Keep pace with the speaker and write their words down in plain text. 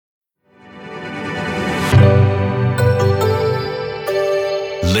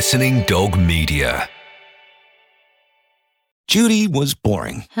Listening Dog Media. Judy was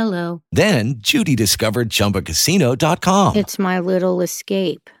boring. Hello. Then Judy discovered ChumbaCasino.com. It's my little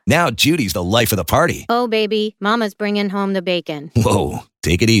escape. Now Judy's the life of the party. Oh, baby, mama's bringing home the bacon. Whoa,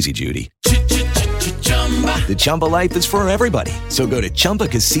 take it easy, Judy. The Chumba life is for everybody. So go to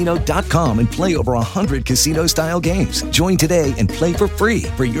ChumbaCasino.com and play over 100 casino-style games. Join today and play for free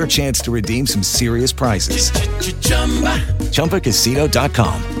for your chance to redeem some serious prizes.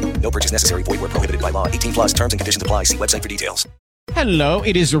 ChumbaCasino.com. No purchase necessary. Void where prohibited by law. 18 plus terms and conditions apply. See website for details. Hello,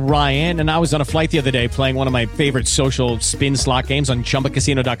 it is Ryan, and I was on a flight the other day playing one of my favorite social spin slot games on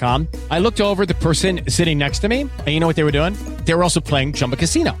ChumbaCasino.com. I looked over at the person sitting next to me, and you know what they were doing? They were also playing Chumba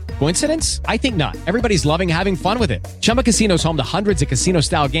Casino. Coincidence? I think not. Everybody's loving having fun with it. Chumba Casino is home to hundreds of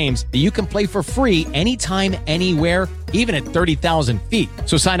casino-style games that you can play for free anytime, anywhere, even at 30,000 feet.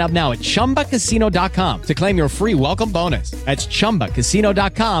 So sign up now at ChumbaCasino.com to claim your free welcome bonus. That's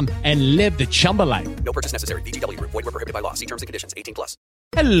ChumbaCasino.com and live the Chumba life. No purchase necessary. VGW. Void where prohibited by law. See terms and conditions. 18 plus.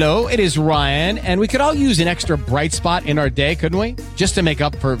 Hello, it is Ryan, and we could all use an extra bright spot in our day, couldn't we? Just to make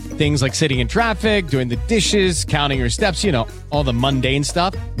up for things like sitting in traffic, doing the dishes, counting your steps, you know, all the mundane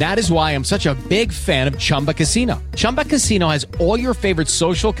stuff. That is why I'm such a big fan of Chumba Casino. Chumba Casino has all your favorite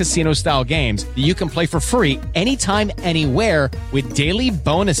social casino-style games that you can play for free anytime, anywhere with daily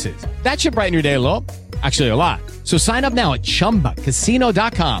bonuses. That should brighten your day a little. Actually, a lot. So sign up now at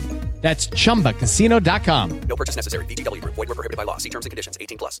ChumbaCasino.com. That's ChumbaCasino.com. No purchase necessary. VGW. Void where prohibited by law. See terms and conditions.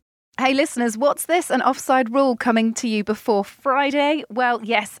 18 plus. Hey listeners, what's this? An offside rule coming to you before Friday? Well,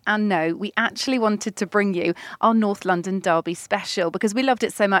 yes and no. We actually wanted to bring you our North London Derby special because we loved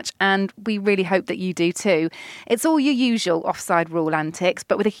it so much and we really hope that you do too. It's all your usual offside rule antics,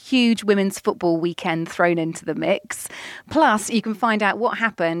 but with a huge women's football weekend thrown into the mix. Plus, you can find out what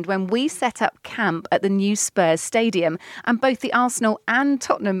happened when we set up camp at the new Spurs Stadium and both the Arsenal and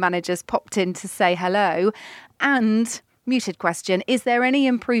Tottenham managers popped in to say hello. And muted question, is there any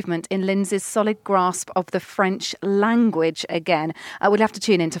improvement in Lindsay's solid grasp of the French language again? We'll have to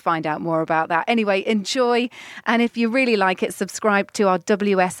tune in to find out more about that. Anyway, enjoy. And if you really like it, subscribe to our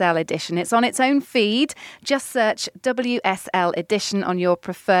WSL edition. It's on its own feed. Just search WSL edition on your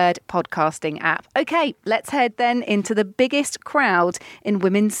preferred podcasting app. Okay, let's head then into the biggest crowd in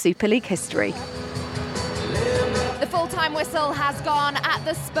Women's Super League history. The full-time whistle has gone at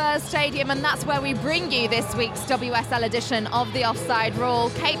the Spurs Stadium, and that's where we bring you this week's WSL edition of The Offside Rule.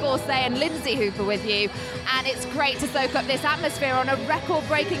 Kate Borsay and Lindsay Hooper with you, and it's great to soak up this atmosphere on a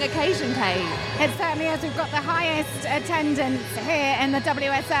record-breaking occasion, Kate. It certainly is. We've got the highest attendance here in the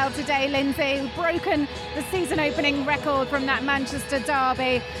WSL today, Lindsay. We've broken the season-opening record from that Manchester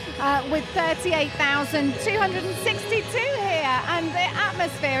derby with 38,262 here, and the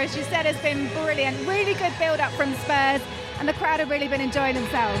atmosphere, as you said, has been brilliant. Really good build-up from Spurs, and the crowd have really been enjoying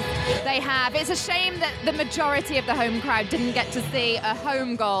themselves. They have. It's a shame that the majority of the home crowd didn't get to see a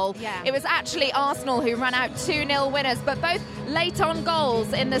home goal. Yeah. It was actually Arsenal who ran out 2-0 winners, but both late on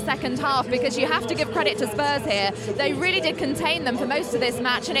goals in the second half, because you have to give credit to Spurs here. They really did contain them for most of this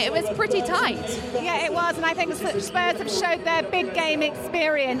match, and it was pretty tight. Yeah, it was, and I think Spurs have showed their big game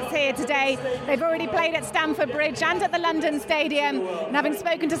experience here today. They've already played at Stamford Bridge and at the London Stadium, and having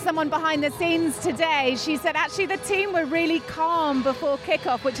spoken to someone behind the scenes today, she said actually the team were really calm before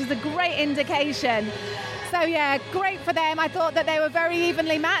kickoff, which is a great indication. So yeah, great for them. I thought that they were very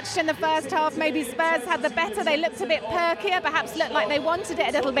evenly matched in the first half. Maybe Spurs had the better. They looked a bit perkier, perhaps looked like they wanted it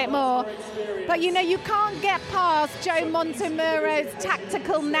a little bit more. But you know, you can't get past Joe Montemuro's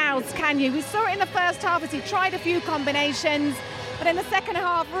tactical nous, can you? We saw it in the first half as he tried a few combinations, but in the second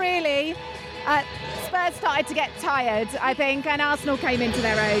half, really, Spurs started to get tired, I think, and Arsenal came into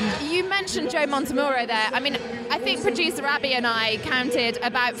their own. You mentioned Joe Montemuro there. I mean, I think producer Abby and I counted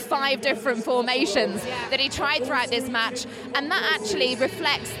about 5 different formations that he tried throughout this match, and that actually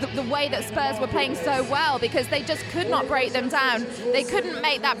reflects the way that Spurs were playing so well, because they just could not break them down. They couldn't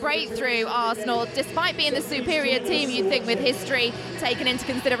make that breakthrough, Arsenal, despite being the superior team, you'd think, with history taken into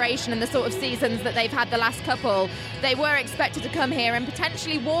consideration and the sort of seasons that they've had the last couple. They were expected to come here and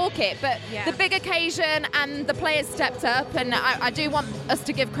potentially walk it, but the big occasion and the players stepped up, and I do want us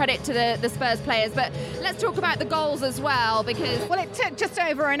to give credit to the Spurs players, but let's talk about the goals as well, because... Well, it took just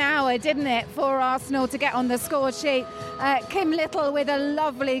over an hour, didn't it, for Arsenal to get on the score sheet. Kim Little with a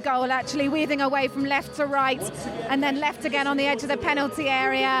lovely goal, actually, weaving away from left to right, and then left again on the edge of the penalty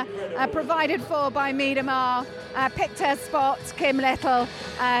area, provided for by Miedemar, picked her spot, Kim Little,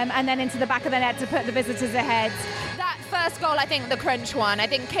 and then into the back of the net to put the visitors ahead. That first goal, I think the crunch one. I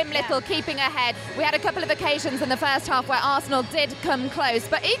think Kim Little keeping ahead. We had a couple of occasions in the first half where Arsenal did come close,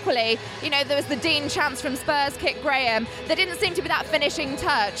 but equally, there was the Dean chance from Spurs, Kit Graham. There didn't seem to be that finishing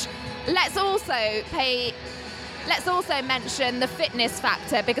touch. Let's also mention the fitness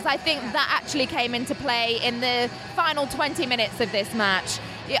factor, because I think that actually came into play in the final 20 minutes of this match.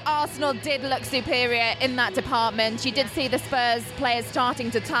 Arsenal did look superior in that department. You did see the Spurs players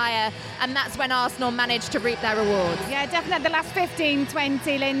starting to tire, and that's when Arsenal managed to reap their rewards. Yeah, definitely the last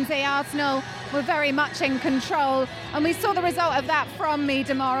 15-20, Lindsay, Arsenal were very much in control, and we saw the result of that from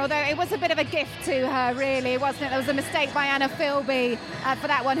Miedemar, although it was a bit of a gift to her, really, wasn't it? There was a mistake by Anna Philby for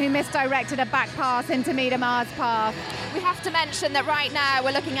that one, who misdirected a back pass into Miedemar's path. We have to mention that right now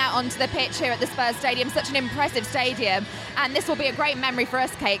we're looking out onto the pitch here at the Spurs Stadium, such an impressive stadium, and this will be a great memory for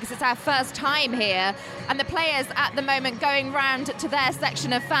us, Kate, because it's our first time here, and the players at the moment going round to their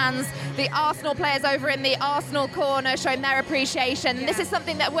section of fans, the Arsenal players over in the Arsenal corner showing their appreciation. Yeah. This is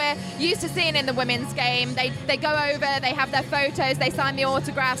something that we're used to seeing in the women's game. They go over, they have their photos, they sign the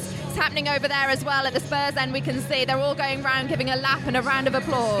autographs. It's happening over there as well at the Spurs end. We can see they're all going round giving a lap and a round of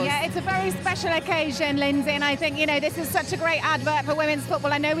applause. Yeah, it's a very special occasion, Lindsay, and I think, this is such a great advert for women's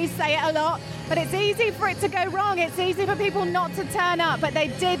football. I know we say it a lot, but it's easy for it to go wrong. It's easy for people not to turn up, but they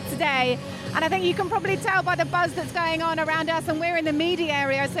did today. And I think you can probably tell by the buzz that's going on around us, and we're in the media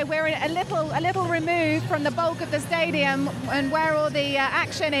area, so we're a little removed from the bulk of the stadium and where all the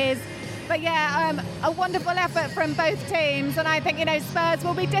action is. But yeah, a wonderful effort from both teams, and I think, Spurs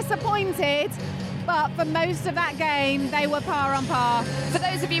will be disappointed, but for most of that game, they were par on par. For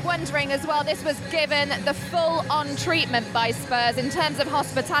those of you wondering as well, this was given the full-on treatment by Spurs in terms of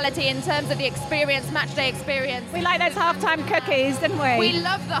hospitality, in terms of the experience, matchday experience. We like those halftime cookies, didn't we? We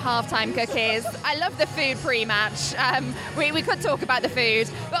love the halftime cookies. I love the food pre-match. We could talk about the food,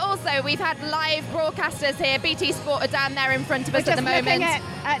 but also we've had live broadcasters here. BT Sport are down there in front of us at the moment. We're just looking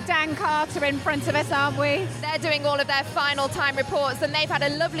at Dan Carter in front of us, aren't we? They're doing all of their final time reports, and they've had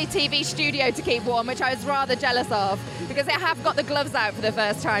a lovely TV studio to keep warm, which I was rather jealous of, because they have got the gloves out for the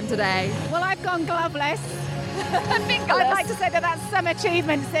first time today. Well, I've gone gloveless. Fingerless. I'd like to say that's some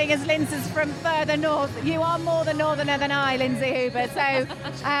achievement, seeing as Lindsay's from further north. You are more the northerner than I, Lindsay Hooper.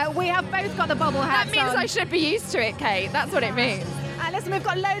 So we have both got the bobble hats on. That means on. I should be used to it, Kate. That's what it means. Listen, we've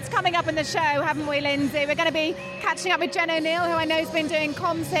got loads coming up in the show, haven't we, Lindsay? We're going to be catching up with Jen O'Neill, who I know has been doing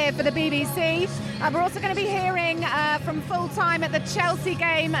comms here for the BBC. We're also going to be hearing from full time at the Chelsea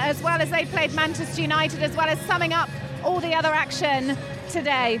game, as well as they played Manchester United, as well as summing up all the other action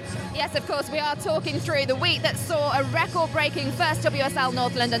today. Yes, of course, we are talking through the week that saw a record-breaking first WSL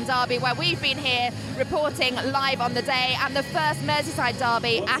North London derby, where we've been here reporting live on the day, and the first Merseyside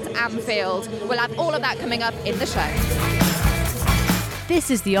derby at Anfield. We'll have all of that coming up in the show. This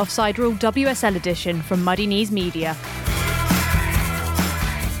is the Offside Rule WSL edition from Muddy Knees Media.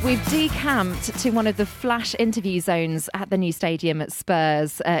 We've decamped to one of the flash interview zones at the new stadium at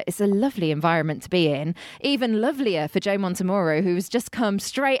Spurs. It's a lovely environment to be in. Even lovelier for Joe Montemurro, who's just come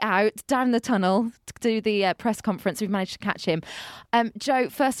straight out down the tunnel to do the press conference. We've managed to catch him. Joe,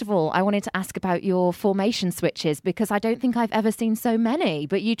 first of all, I wanted to ask about your formation switches, because I don't think I've ever seen so many,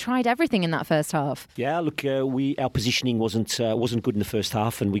 but you tried everything in that first half. Yeah, look, our positioning wasn't good in the first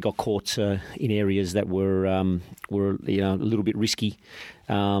half, and we got caught in areas that were a little bit risky.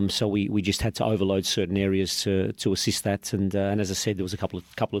 So we just had to overload certain areas to assist that, and as I said, there was a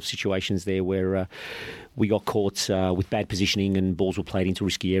couple of situations there where we got caught with bad positioning, and balls were played into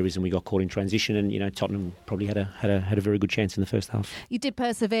risky areas, and we got caught in transition. And Tottenham probably had a very good chance in the first half. You did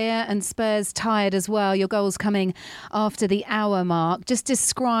persevere, and Spurs tired as well. Your goals coming after the hour mark. Just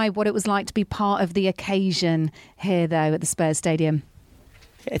describe what it was like to be part of the occasion here, though, at the Spurs Stadium.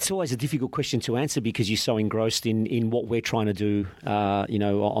 It's always a difficult question to answer, because you're so engrossed in what we're trying to do,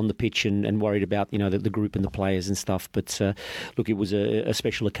 on the pitch, and worried about, the group and the players and stuff. But look, it was a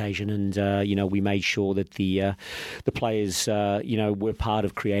special occasion, and we made sure that the players, were part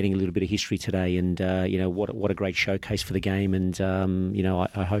of creating a little bit of history today. And what a great showcase for the game. And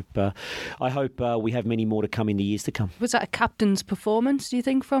I hope we have many more to come in the years to come. Was that a captain's performance, do you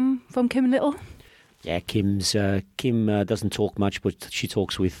think, from Kim Little? Yeah, Kim doesn't talk much, but she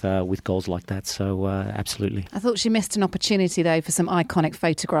talks with goals like that. So absolutely. I thought she missed an opportunity though for some iconic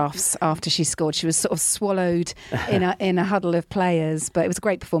photographs after she scored. She was sort of swallowed in a huddle of players, but it was a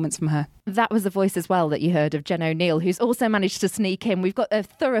great performance from her. That was the voice as well that you heard of Jen O'Neill, who's also managed to sneak in. We've got a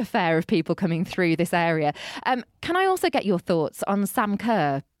thoroughfare of people coming through this area. Can I also get your thoughts on Sam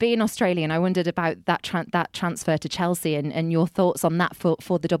Kerr? Being Australian, I wondered about that transfer to Chelsea and your thoughts on that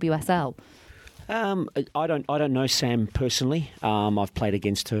for the WSL. I don't know Sam personally. I've played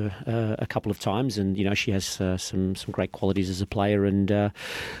against her a couple of times, and she has some great qualities as a player. And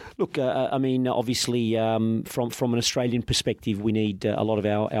look, I mean, obviously, from an Australian perspective, we need a lot of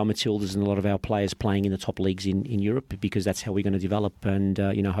our Matildas and a lot of our players playing in the top leagues in Europe, because that's how we're going to develop. And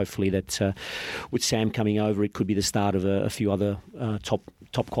hopefully that with Sam coming over, it could be the start of a few other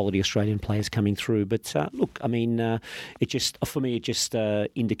top quality Australian players coming through. But look, I mean, it just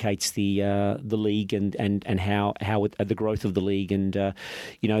indicates the league and how the growth of the league, and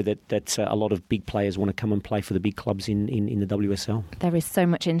that a lot of big players want to come and play for the big clubs in the WSL. There is so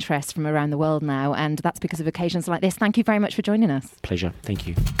much interest from around the world now, and that's because of occasions like this. Thank you very much for joining us. Pleasure. Thank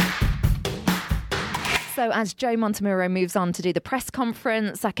you. So as Joe Montemurro moves on to do the press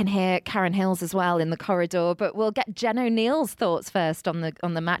conference, I can hear Karen Hills as well in the corridor, but we'll get Jen O'Neill's thoughts first on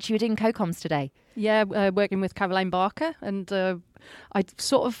the match. You were doing co-coms today. Yeah, working with Caroline Barker, and I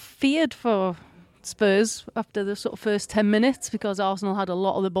sort of feared for Spurs after the sort of first 10 minutes because Arsenal had a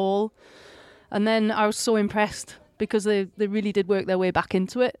lot of the ball, and then I was so impressed because they really did work their way back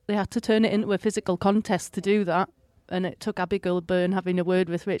into it. They had to turn it into a physical contest to do that. And it took Abigail Byrne having a word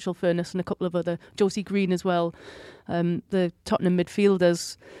with Rachel Furness and a couple of other, Josie Green as well, the Tottenham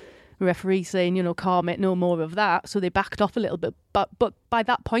midfielders, referee saying, calm it, no more of that. So they backed off a little bit. But by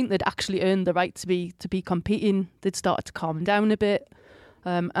that point, they'd actually earned the right to be competing. They'd started to calm down a bit.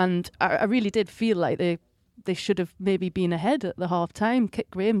 And I really did feel like they should have maybe been ahead at the half-time. Kit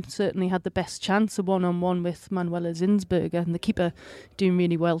Graham certainly had the best chance, a one-on-one with Manuela Zinsberger, and the keeper doing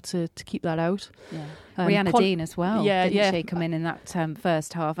really well to keep that out. Yeah. Rihanna Dean as well, didn't she, come in that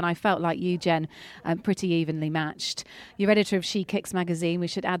first half? And I felt like you, Jen, pretty evenly matched. You're editor of She Kicks magazine. We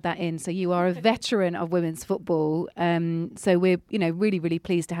should add that in. So you are a veteran of women's football. So we're really, really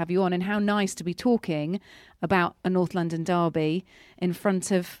pleased to have you on. And how nice to be talking about a North London derby in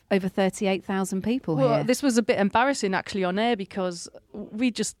front of over 38,000 people here. Well, this was a bit embarrassing actually on air because we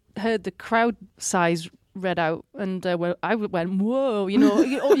just heard the crowd size read out, and I went, whoa, you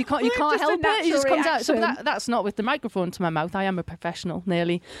can't help it. It just comes out. So that's not with the microphone to my mouth. I am a professional,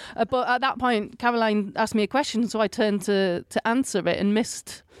 nearly. But at that point, Caroline asked me a question, so I turned to answer it and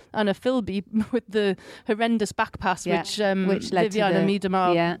missed Anna Philby with the horrendous back pass, which Viviana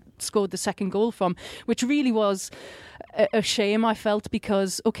Miedema scored the second goal from, which really was a shame, I felt,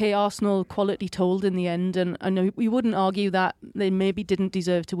 because, Arsenal quality told in the end, and I know we wouldn't argue that they maybe didn't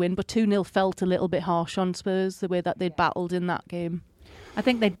deserve to win, but 2-0 felt a little bit harsh on Spurs, the way that they'd battled in that game. I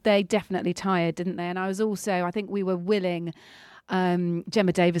think they definitely tired, didn't they? And I think we were willing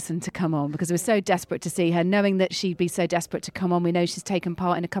Gemma Davison to come on because we were so desperate to see her, knowing that she'd be so desperate to come on. We know she's taken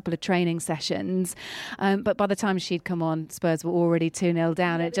part in a couple of training sessions, but by the time she'd come on, Spurs were already 2-0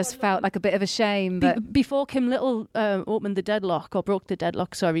 down. It just felt like a bit of a shame. But before Kim Little broke the deadlock,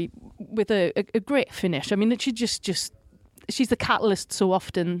 with a great finish. I mean, she's the catalyst so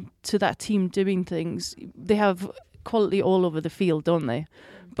often to that team doing things. They have quality all over the field, don't they?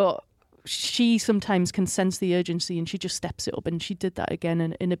 But she sometimes can sense the urgency and she just steps it up, and she did that again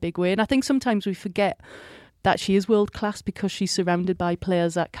in a big way. And I think sometimes we forget that she is world class because she's surrounded by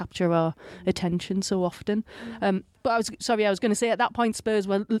players that capture our attention so often. But I was going to say at that point Spurs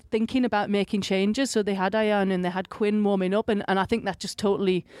were thinking about making changes, so they had Ayan and they had Quinn warming up, and I think that just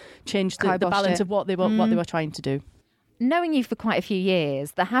totally changed the balance of what they were trying to do. Knowing you for quite a few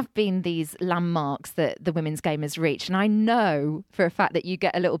years, there have been these landmarks that the women's game has reached, and I know for a fact that you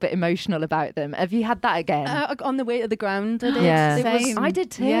get a little bit emotional about them. Have you had that again? On the way to the ground, I did. Yeah. I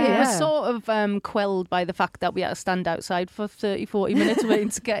did too. Yeah. It was sort of quelled by the fact that we had to stand outside for 30-40 minutes waiting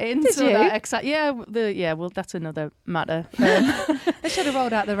to get in. Did you? Well, that's another matter. They should have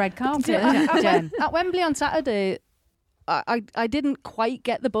rolled out the red carpet, Jen. At Wembley on Saturday, I didn't quite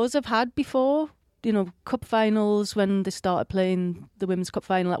get the buzz I've had before. Cup finals, when they started playing the Women's Cup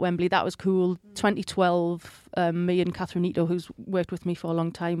final at Wembley, that was cool. 2012, me and Catherine Ito, who's worked with me for a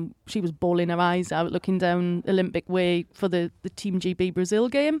long time, she was bawling her eyes out looking down Olympic Way for the Team GB Brazil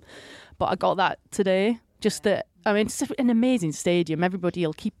game. But I got that today. It's an amazing stadium. Everybody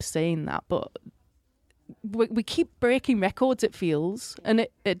will keep saying that, but we keep breaking records, it feels, and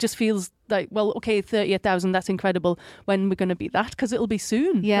it just feels like, 38,000, that's incredible. When we're going to beat that? Because it'll be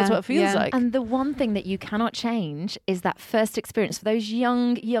soon. That's what it feels like. And the one thing that you cannot change is that first experience for those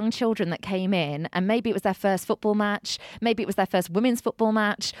young children that came in, and maybe it was their first football match, maybe it was their first women's football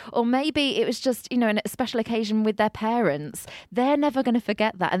match, or maybe it was just a special occasion with their parents. They're never going to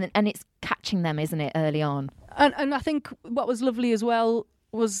forget that, and it's catching them, isn't it, early on? And I think what was lovely as well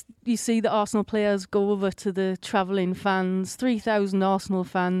was you see the Arsenal players go over to the travelling fans, 3,000 Arsenal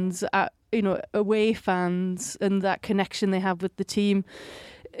fans, away fans, and that connection they have with the team.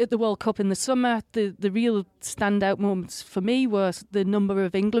 at the World Cup in the summer, the real standout moments for me was the number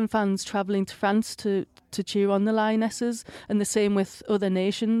of England fans travelling to France to cheer on the Lionesses, and the same with other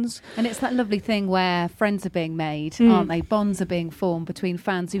nations. And it's that lovely thing where friends are being made, aren't they? Bonds are being formed between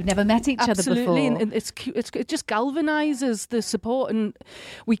fans who've never met each other before. Absolutely, and it just galvanises the support, and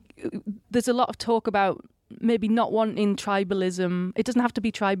there's a lot of talk about maybe not wanting tribalism. It doesn't have to be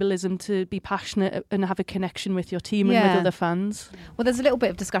tribalism to be passionate and have a connection with your team and with other fans. Well, there's a little bit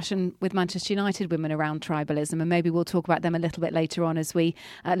of discussion with Manchester United women around tribalism, and maybe we'll talk about them a little bit later on as we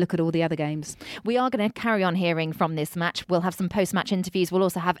look at all the other games. We are going to carry on hearing from this match. We'll have some post-match interviews. We'll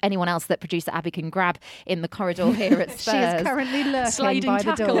also have anyone else that producer Abby can grab in the corridor here at Spurs. She is currently lurking sliding by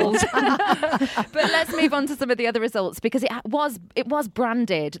tackles. the door. But let's move on to some of the other results, because it was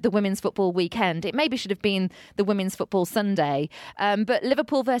branded the Women's Football Weekend. It maybe should have been the Women's Football Sunday. But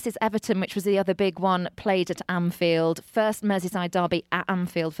Liverpool versus Everton, which was the other big one, played at Anfield. First Merseyside derby at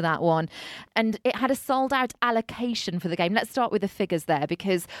Anfield for that one. And it had a sold-out allocation for the game. Let's start with the figures there,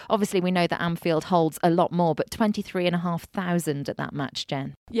 because obviously we know that Anfield holds a lot more, but 23,500 at that match,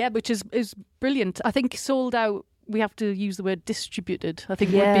 Jen. Yeah, which is brilliant. I think sold out, we have to use the word distributed. I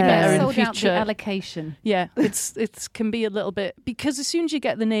think would be better in sold future. Out the allocation. Yeah, it can be a little bit, because as soon as you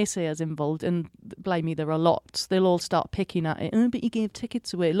get the naysayers involved, and blimey, me, there are lots, they'll all start picking at it. Oh, but you gave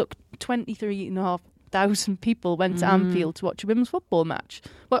tickets away. Look, 23,500 people went to Anfield to watch a women's football match.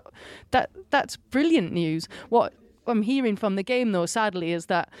 Well, that's brilliant news. What I'm hearing from the game, though, sadly, is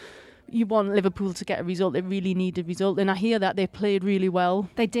that you want Liverpool to get a result. They really need a result. And I hear that they played really well.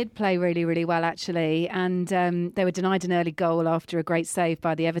 They did play really, really well, actually. And they were denied an early goal after a great save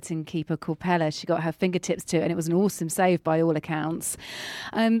by the Everton keeper, Corpella. She got her fingertips to it, and it was an awesome save by all accounts.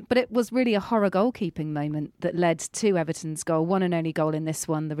 But it was really a horror goalkeeping moment that led to Everton's goal. One and only goal in this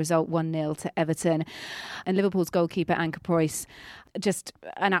one. The result 1-0 to Everton. And Liverpool's goalkeeper, Anke Preuss, just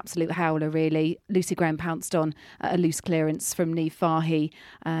an absolute howler, really. Lucy Graham pounced on a loose clearance from Niamh Fahy,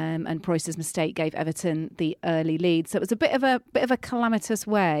 and Preuss's mistake gave Everton the early lead. So it was a bit of a calamitous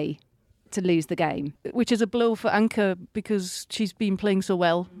way to lose the game. Which is a blow for Anke, because she's been playing so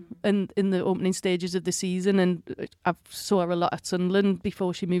well in the opening stages of the season, and I saw her a lot at Sunderland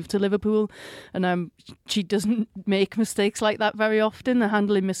before she moved to Liverpool, and she doesn't make mistakes like that very often. A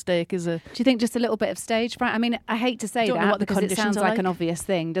handling mistake is a... Do you think just a little bit of stage fright? I mean, I hate to say that because it sounds like an obvious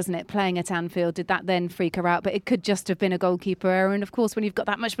thing, doesn't it? Playing at Anfield, did that then freak her out? But it could just have been a goalkeeper error, and of course when you've got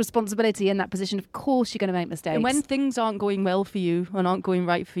that much responsibility in that position, of course you're going to make mistakes. And when things aren't going well for you and aren't going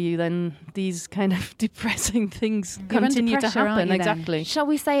right for you, then these kind of depressing things continue to happen. Exactly. Shall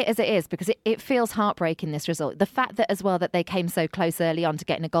we say it as it is? Because it feels heartbreaking, this result. The fact that as well that they came so close early on to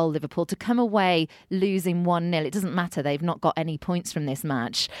getting a goal, Liverpool, to come away losing 1-0, it doesn't matter. They've not got any points from this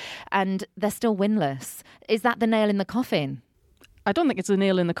match and they're still winless. Is that the nail in the coffin? I don't think it's a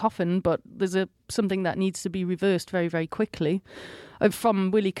nail in the coffin, but there's something that needs to be reversed very, very quickly. From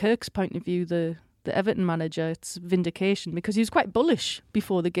Willie Kirk's point of view, the Everton manager, it's vindication, because he was quite bullish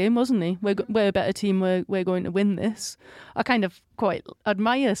before the game, wasn't he? We're a better team, we're going to win this. I kind of quite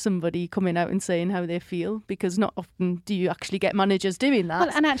admire somebody coming out and saying how they feel, because not often do you actually get managers doing that. Well,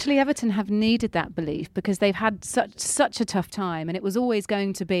 and actually Everton have needed that belief, because they've had such a tough time, and it was always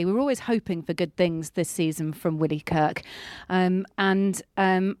going to be, we were always hoping for good things this season from Willie Kirk, and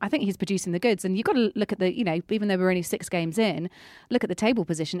I think he's producing the goods. And you've got to look at the, even though we're only 6 games in, look at the table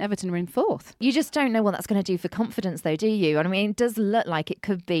position. Everton are in 4th. You just don't know what that's going to do for confidence, though, do you? I mean, it does look like it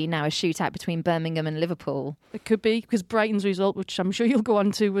could be now a shootout between Birmingham and Liverpool. It could be, because Brighton's result, which I'm sure you'll go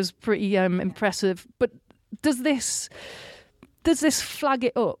on to, was pretty impressive. But does this flag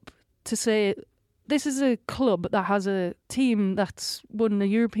it up to say this is a club that has a team that's won a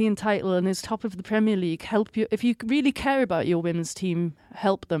European title and is top of the Premier League? Help you if you really care about your women's team.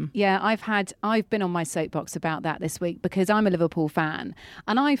 Help them. Yeah, I've been on my soapbox about that this week, because I'm a Liverpool fan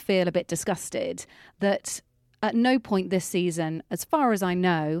and I feel a bit disgusted that at no point this season, as far as I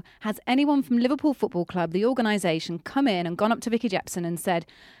know, has anyone from Liverpool Football Club, the organisation, come in and gone up to Vicky Jepson and said,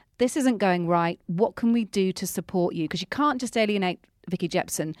 this isn't going right, what can we do to support you? Because you can't just alienate Vicky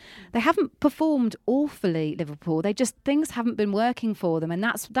Jepson. They haven't performed awfully, Liverpool. Things haven't been working for them, and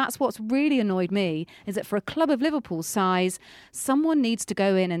that's what's really annoyed me, is that for a club of Liverpool's size, someone needs to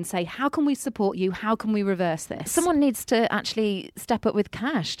go in and say, how can we support you? How can we reverse this? Someone needs to actually step up with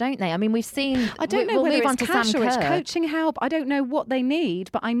cash, don't they? I mean, we've seen... I don't know whether it's cash or it's coaching help. I don't know what they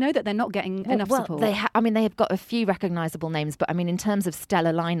need, but I know that they're not getting enough support. They have got a few recognisable names, but I mean, in terms of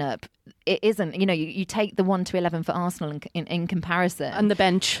stellar lineup, it isn't. You take the 1 to 11 for Arsenal in comparison. And the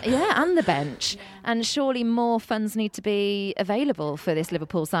bench. Yeah, and the bench. And surely more funds need to be available for this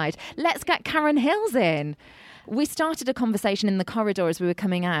Liverpool side. Let's get Karen Hills in. We started a conversation in the corridor as we were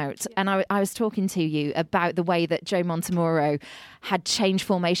coming out, and I was talking to you about the way that Joe Montemurro had changed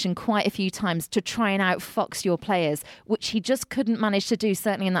formation quite a few times to try and outfox your players, which he just couldn't manage to do,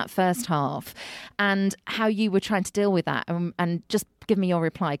 certainly in that first half, and how you were trying to deal with that. And just give me your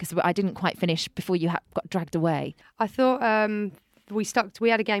reply, because I didn't quite finish before you got dragged away. I thought we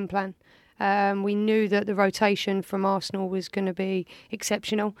had a game plan. We knew that the rotation from Arsenal was going to be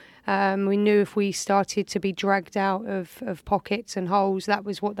exceptional. We knew if we started to be dragged out of pockets and holes, that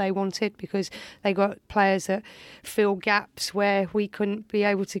was what they wanted, because they got players that fill gaps where we couldn't be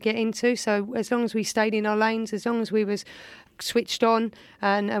able to get into. So as long as we stayed in our lanes, as long as we was switched on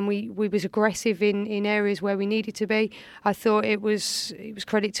and we was aggressive in areas where we needed to be, I thought it was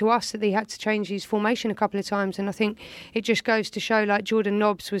credit to us that he had to change his formation a couple of times. And I think it just goes to show, like, Jordan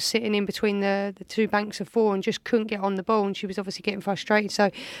Nobbs was sitting in between the two banks of four and just couldn't get on the ball, and she was obviously getting frustrated.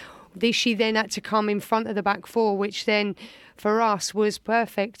 So she then had to come in front of the back four, which then for us was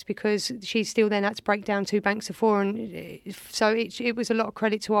perfect, because she still then had to break down two banks of four. And so it was a lot of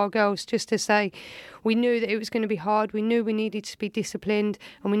credit to our girls, just to say we knew that it was going to be hard. We knew we needed to be disciplined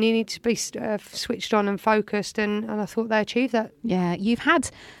and we needed to be switched on and focused, and I thought they achieved that. Yeah, you've had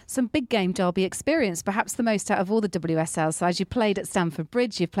some big game derby experience, perhaps the most out of all the WSL sides. You played at Stamford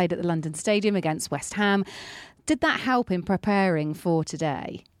Bridge, you've played at the London Stadium against West Ham. Did that help in preparing for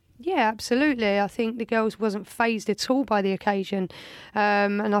today? Yeah, absolutely. I think the girls wasn't fazed at all by the occasion,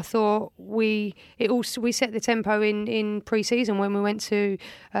 and I thought we set the tempo in pre-season when we went to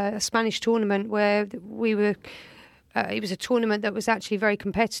a Spanish tournament where we were. It was a tournament that was actually very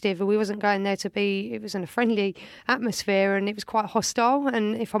competitive, and we wasn't going there it was in a friendly atmosphere, and it was quite hostile,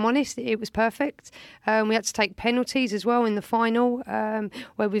 and if I'm honest, it was perfect. We had to take penalties as well in the final,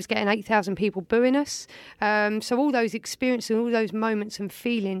 where we was getting 8,000 people booing us. So all those experiences, all those moments and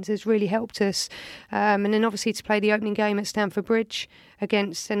feelings has really helped us. And then obviously to play the opening game at Stamford Bridge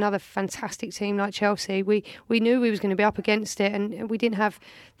against another fantastic team like Chelsea, we knew we was going to be up against it, and we didn't have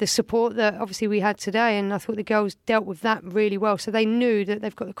the support that obviously we had today, and I thought the girls dealt with that really well. So they knew that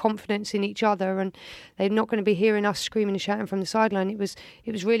they've got the confidence in each other, and they're not going to be hearing us screaming and shouting from the sideline. It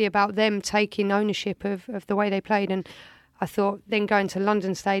was really about them taking ownership of the way they played. And I thought then going to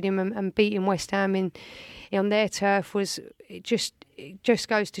London Stadium and beating West Ham on their turf it just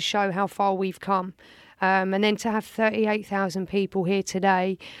goes to show how far we've come. And then to have 38,000 people here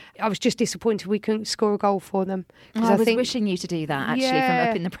today, I was just disappointed we couldn't score a goal for them. I was wishing you to do that, actually, from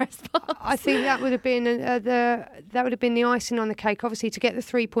up in the press box. I think that would have been the icing on the cake, obviously, to get the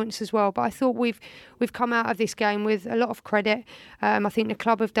 3 points as well. But I thought we've come out of this game with a lot of credit. I think the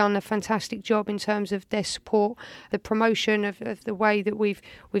club have done a fantastic job in terms of their support, the promotion of the way that we've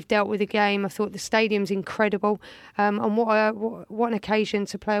dealt with the game. I thought the stadium's incredible, and what an occasion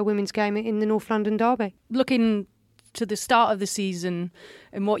to play a women's game in the North London derby. Looking to the start of the season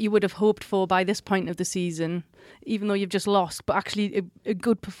and what you would have hoped for by this point of the season, even though you've just lost, but actually a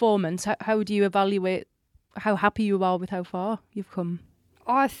good performance, how do you evaluate how happy you are with how far you've come?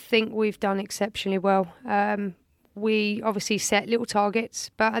 I think we've done exceptionally well. We obviously set little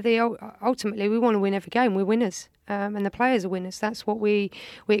targets, but ultimately we want to win every game. We're winners, and the players are winners. That's what we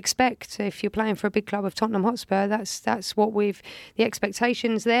expect. If you're playing for a big club of Tottenham Hotspur, that's what the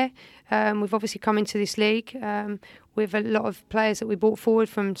expectations there. We've obviously come into this league with a lot of players that we brought forward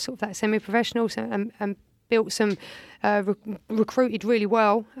from sort of that semi-professionals and built some recruited really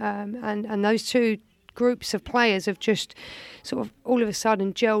well, and those two groups of players have just sort of all of a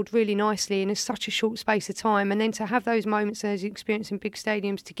sudden gelled really nicely in such a short space of time. And then to have those moments and those experiences in big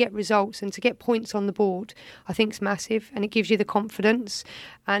stadiums, to get results and to get points on the board, I think is massive, and it gives you the confidence.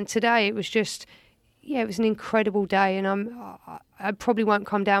 And today it was just, it was an incredible day, and I probably won't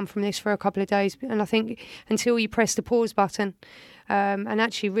come down from this for a couple of days. And I think until you press the pause button and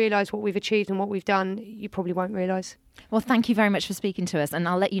actually realise what we've achieved and what we've done, you probably won't realise. Well, thank you very much for speaking to us. And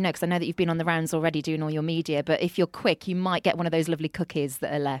I'll let you know, because I know that you've been on the rounds already doing all your media, but if you're quick, you might get one of those lovely cookies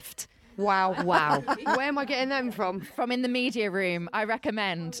that are left. Wow. Wow. Where am I getting them from? From in the media room, I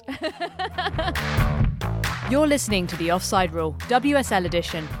recommend. You're listening to The Offside Rule, WSL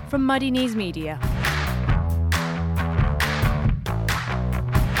edition from Muddy Knees Media.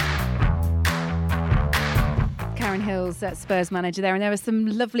 Karen Hills, Spurs manager there, and there were some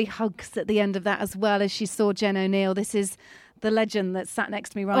lovely hugs at the end of that as well as she saw Jen O'Neill. This is the legend that's sat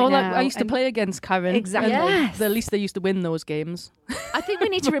next to me right now. I used to play against Karen. Exactly. At least they used to win those games. I think we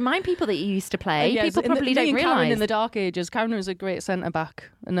need to remind people that you used to play. People probably don't realise. Karen in the dark ages. Karen was a great centre back,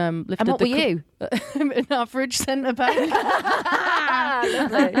 and lifted. And what were you? An average centre back.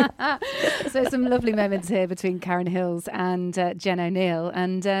 So some lovely moments here between Karen Hills and Jen O'Neill,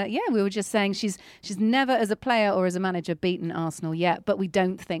 and we were just saying she's never as a player or as a manager beaten Arsenal yet, but we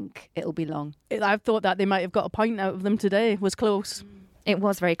don't think it'll be long. I thought that they might have got a point out of them today. It was close. It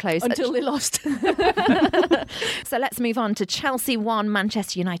was very close. Until they lost. So let's move on to Chelsea 1,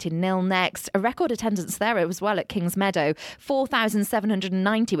 Manchester United 0 next. A record attendance there as well at Kingsmeadow,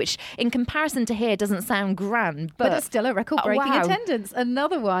 4,790, which in comparison to here doesn't sound grand. But it's still a record-breaking attendance.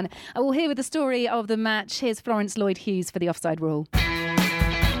 Another one. We'll hear with the story of the match. Here's Florence Lloyd-Hughes for the Offside Rule.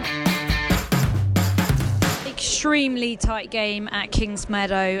 Extremely tight game at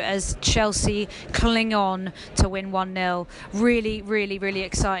Kingsmeadow as Chelsea cling on to win 1-0. Really, really, really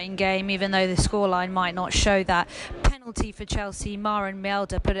exciting game, even though the scoreline might not show that. Penalty for Chelsea, Maren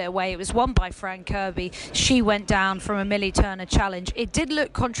Mjelde put it away. It was won by Fran Kirby. She went down from a Millie Turner challenge. It did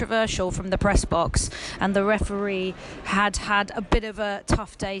look controversial from the press box, and the referee had a bit of a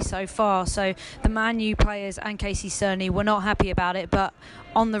tough day so far. So the Man U players and Casey Stoney were not happy about it, but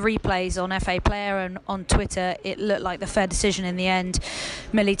on the replays on FA Player and on Twitter, it looked like the fair decision in the end.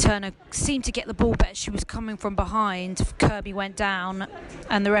 Millie Turner seemed to get the ball better. She was coming from behind. Kirby went down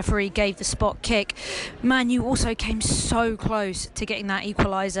and the referee gave the spot kick. Man U also came so close to getting that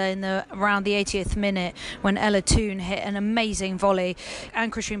equaliser around the 80th minute when Ella Toon hit an amazing volley.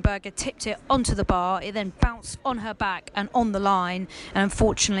 Ann-Christine Berger tipped it onto the bar. It then bounced on her back and on the line. And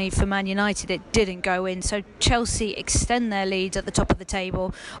unfortunately for Man United, it didn't go in. So Chelsea extend their lead at the top of the table.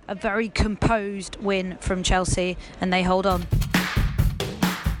 A very composed win from Chelsea, and they hold on.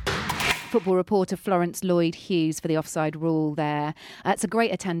 Football reporter Florence Lloyd-Hughes for the Offside Rule there. It's a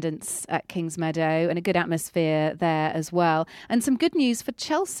great attendance at Kingsmeadow and a good atmosphere there as well. And some good news for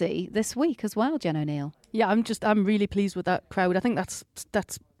Chelsea this week as well, Jen O'Neill. Yeah, I'm really pleased with that crowd. I think that's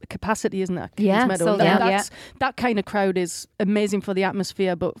capacity, isn't it? That kind of crowd is amazing for the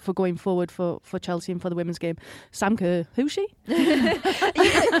atmosphere, but for going forward for Chelsea and for the women's game. Sam Kerr, who's she? You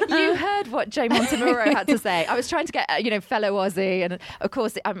heard what Joe Montemurro had to say. I was trying to get fellow Aussie, and of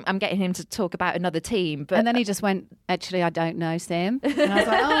course I'm getting him to talk about another team. But and then he just went, actually, I don't know, Sam. And I was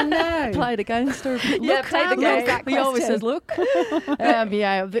like, oh no, played against her. Play the game. He always says, look.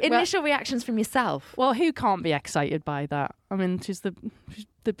 Initial reactions from yourself. Well, who can't be excited by that? I mean, she's the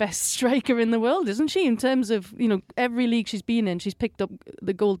best striker in the world, isn't she? In terms of, every league she's been in, she's picked up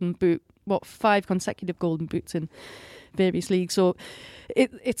the Golden Boot, 5 consecutive Golden Boots in various leagues. So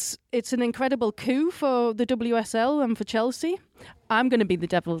it's an incredible coup for the WSL and for Chelsea. I'm going to be the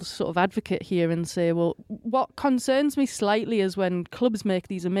devil's sort of advocate here and say, well, what concerns me slightly is when clubs make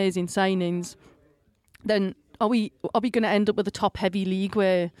these amazing signings, then are we going to end up with a top-heavy league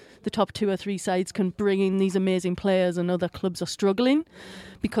where the top 2 or 3 sides can bring in these amazing players and other clubs are struggling?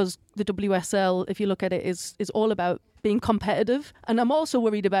 Because the WSL, if you look at it, is all about being competitive. And I'm also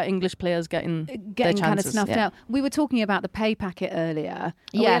worried about English players getting their chances. Kind of snuffed out. We were talking about the pay packet earlier.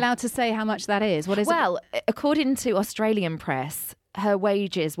 Are we allowed to say how much that is? What is it? Well, according to Australian press, her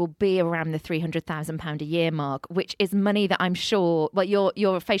wages will be around the £300,000 a year mark, which is money that I'm sure, well,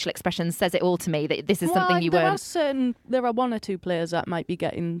 your facial expression says it all to me, that this is something you weren't. There are 1 or 2 players that might be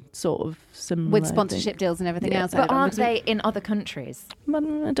getting sort of similar. With sponsorship deals and everything else. But aren't they in other countries? I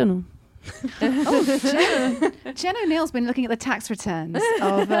don't know. Jen O'Neill's been looking at the tax returns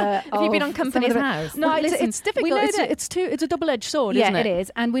of have you been on Company's House? No, it's difficult. It's a double-edged sword, isn't it? Yeah, it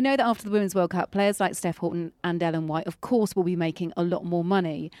is. And we know that after the Women's World Cup, players like Steph Houghton and Ellen White, of course, will be making a lot more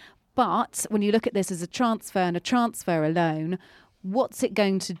money. But when you look at this as a transfer and a transfer alone, what's it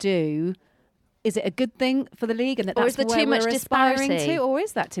going to do? Is it a good thing for the league, and that's or is there where too much disparity disparity? Or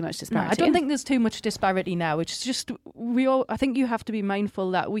is that too much disparity? No, I don't think there's too much disparity now. It's just I think you have to be mindful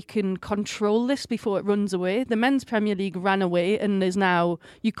that we can control this before it runs away. The Men's Premier League ran away, and is now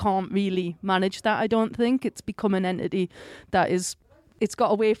you can't really manage that. I don't think it's become an entity that it's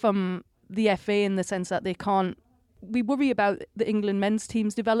got away from the FA in the sense that they can't. We worry about the England men's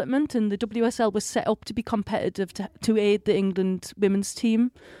team's development, and the WSL was set up to be competitive to aid the England women's team.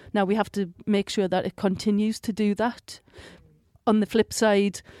 Now we have to make sure that it continues to do that. On the flip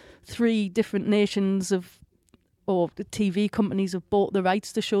side, 3 different nations or the TV companies have bought the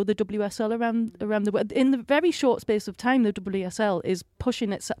rights to show the WSL around the world. In the very short space of time, the WSL is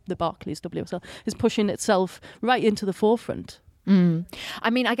pushing itself, the Barclays WSL, is pushing itself right into the forefront I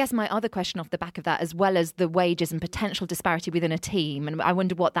mean, I guess my other question off the back of that, as well as the wages and potential disparity within a team, and I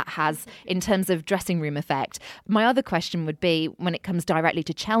wonder what that has in terms of dressing room effect. My other question would be, when it comes directly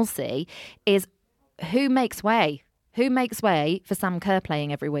to Chelsea, is who makes way? Who makes way for Sam Kerr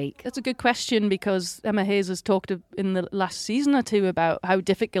playing every week? That's a good question, because Emma Hayes has talked in the last season or two about how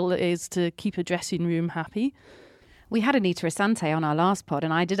difficult it is to keep a dressing room happy. We had Anita Asante on our last pod,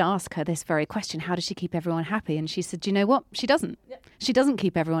 and I did ask her this very question: how does she keep everyone happy? And she said, "Do you know what? She doesn't. She doesn't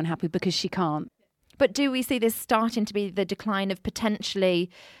keep everyone happy because she can't." But do we see this starting to be the decline of potentially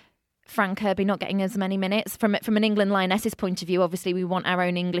Fran Kirby not getting as many minutes? From an England Lionesses point of view, obviously we want our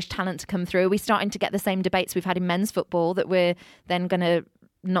own English talent to come through. Are we starting to get the same debates we've had in men's football, that we're then going to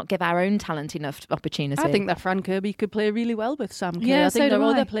not give our own talent enough opportunity? I think that Fran Kirby could play really well with Sam Kerr. Yeah, I think so there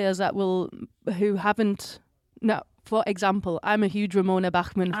are do other players who haven't. No, for example, I'm a huge Ramona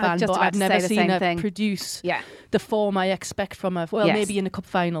Bachmann fan, but I've never seen her produce the form I expect from her. Well, maybe in a cup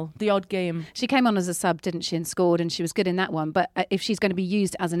final, the odd game. She came on as a sub, didn't she, and scored, and she was good in that one. But if she's going to be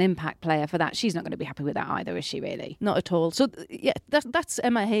used as an impact player for that, she's not going to be happy with that either, is she really? Not at all. So, that's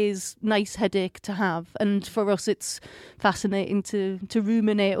Emma Hayes' nice headache to have. And for us, it's fascinating to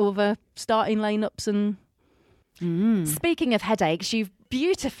ruminate over starting lineups and... Speaking of headaches, you've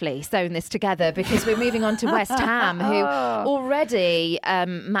beautifully sewn this together, because we're moving on to West Ham, who already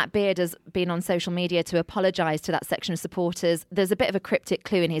Matt Beard has been on social media to apologise to that section of supporters. There's a bit of a cryptic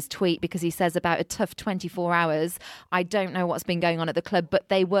clue in his tweet, because he says about a tough 24 hours. I don't know what's been going on at the club, but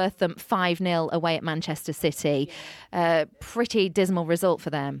they were thumped 5-0 away at Manchester City. Pretty dismal result for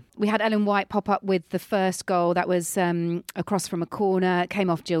them. We had Ellen White pop up with the first goal. That was across from a corner, came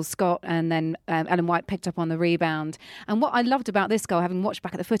off Jill Scott, and then Ellen White picked up on the rebound. And what I loved about this goal, having watched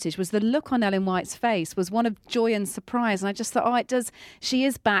back at the footage, was the look on Ellen White's face was one of joy and surprise. And I just thought, she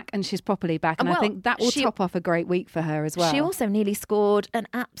is back, and she's properly back. And I think that will top off a great week for her as well. She also nearly scored an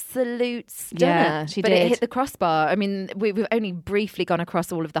absolute stunner. Yeah, she did. But it hit the crossbar. I mean, we've only briefly gone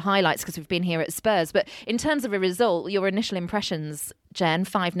across all of the highlights because we've been here at Spurs. But in terms of a result, your initial impressions, Jen,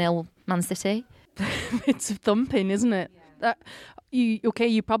 5-0 Man City? It's a thumping, isn't it?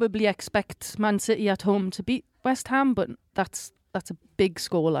 You probably expect Man City at home to beat West Ham, but that's a big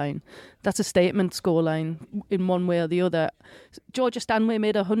scoreline. That's a statement scoreline in one way or the other. Georgia Stanway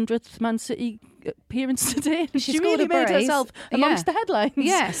made 100th Man City appearance today. She really made herself amongst the headlines.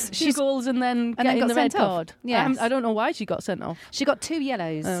 Yes. 2 goals and then getting the red card. Yes. I don't know why she got sent off. She got 2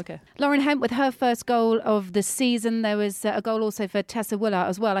 yellows. Oh, okay. Lauren Hemp with her first goal of the season. There was a goal also for Tessa Willard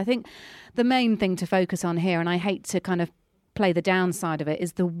as well. I think the main thing to focus on here, and I hate to kind of play the downside of it,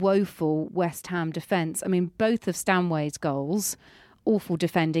 is the woeful West Ham defence. I mean, both of Stanway's goals, awful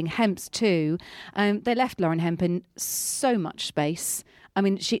defending, Hemp's too. They left Lauren Hemp in so much space. I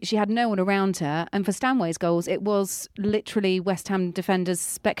mean, she had no one around her. And for Stanway's goals, it was literally West Ham defenders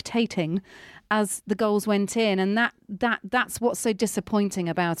spectating as the goals went in. And that's what's so disappointing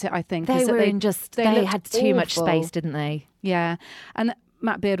about it, I think. They had too much space, didn't they? Yeah. And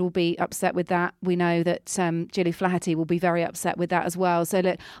Matt Beard will be upset with that. We know that Gilly Flaherty will be very upset with that as well. So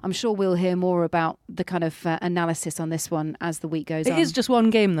look, I'm sure we'll hear more about the kind of analysis on this one as the week goes on. It is just one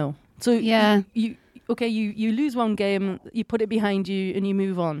game, though. So yeah, you lose one game, you put it behind you, and you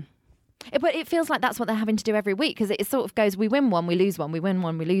move on. But it feels like that's what they're having to do every week, because it sort of goes, we win one, we lose one, we win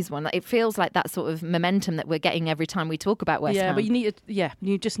one, we lose one. It feels like that sort of momentum that we're getting every time we talk about West Ham. Yeah, but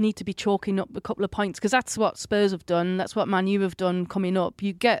you just need to be chalking up a couple of points, because that's what Spurs have done, that's what Man U have done coming up.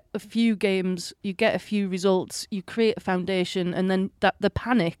 You get a few games, you get a few results, you create a foundation, and then the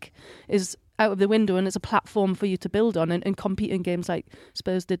panic is out of the window, and it's a platform for you to build on and compete in games like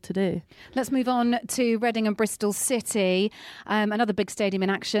Spurs did today. Let's move on to Reading and Bristol City. Another big stadium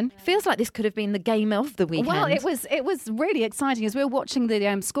in action. Feels like this could have been the game of the weekend. Well, it was really exciting as we were watching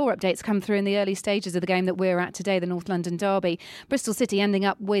the score updates come through in the early stages of the game that we're at today, the North London derby. Bristol City ending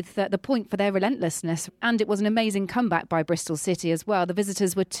up with the point for their relentlessness, and it was an amazing comeback by Bristol City as well. The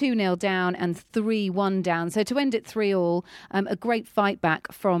visitors were 2-0 down and 3-1 down, so to end it 3-3, a great fight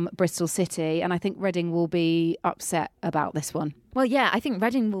back from Bristol City. And I think Reading will be upset about this one. Well, yeah, I think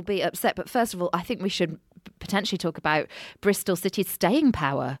Reading will be upset. But first of all, I think we should potentially talk about Bristol City's staying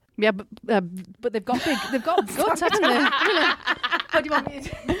power. Yeah, but they've got guts, haven't they? What do you want me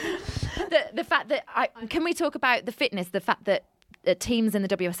to... The fact that can we talk about the fitness? The fact that teams in the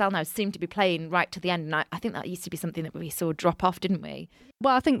WSL now seem to be playing right to the end, and I think that used to be something that we saw drop off, didn't we?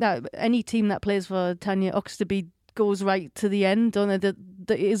 Well, I think that any team that plays for Tanya Oxtoby goes right to the end. Don't they? That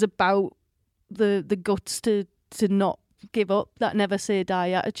it is about the guts to not give up, that never say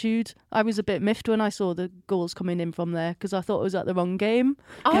die attitude. I was a bit miffed when I saw the goals coming in from there because I thought it was at the wrong game.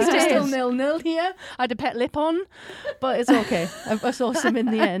 It's still 0-0 here. I had a pet lip on, but it's okay. I saw some in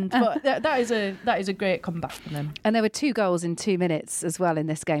the end. But that is a great comeback from them. And there were 2 goals in 2 minutes as well in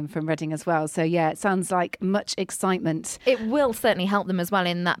this game from Reading as well. So yeah, it sounds like much excitement. It will certainly help them as well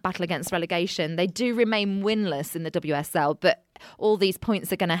in that battle against relegation. They do remain winless in the WSL, but all these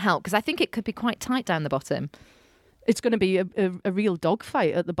points are going to help because I think it could be quite tight down the bottom. It's going to be a real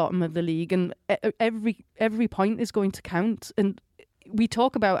dogfight at the bottom of the league, and every point is going to count. And we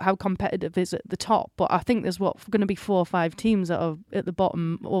talk about how competitive it is at the top, but I think there's going to be 4 or 5 teams that are at the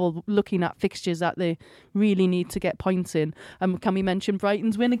bottom, all looking at fixtures that they really need to get points in. Can we mention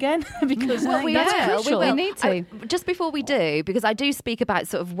Brighton's win again? Because that's crucial. We need to. Just before we do, because I do speak about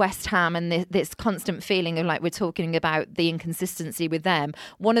sort of West Ham and this constant feeling of like we're talking about the inconsistency with them.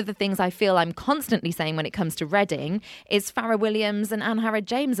 One of the things I feel I'm constantly saying when it comes to Reading is Farrah Williams and Anne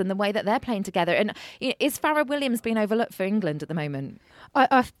Harrod-James and the way that they're playing together. And is Farrah Williams being overlooked for England at the moment?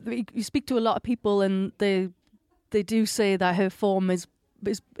 You speak to a lot of people and they do say that her form is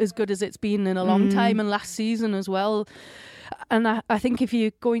as good as it's been in a long time, and last season as well. And I think if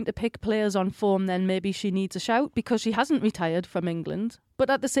you're going to pick players on form, then maybe she needs a shout because she hasn't retired from England. But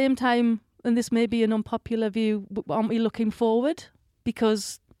at the same time, and this may be an unpopular view, aren't we looking forward?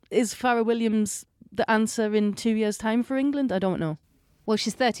 Because is Farrah Williams the answer in 2 years' time for England? I don't know. Well,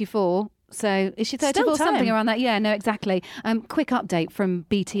 she's 34. So is she 34, something around that? Yeah, no, exactly. Quick update from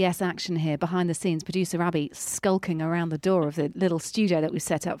BTS Action here. Behind the scenes, producer Abby skulking around the door of the little studio that we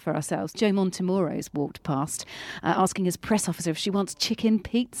set up for ourselves. Joe Montemoro's walked past, asking his press officer if she wants chicken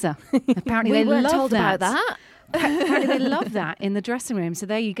pizza. Apparently they weren't love told that. about that. Apparently they love that in the dressing room. So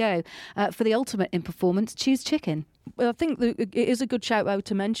there you go. For the ultimate in performance, choose chicken. Well, I think it is a good shout out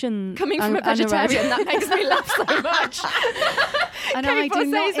to mention. Coming from a vegetarian, that makes me laugh so much. And I do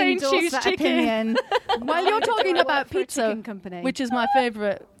not endorse that opinion. While you're talking about pizza, which is my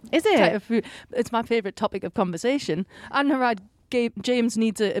favourite, is it? Type of food, it's my favourite topic of conversation. Anne Harrod-James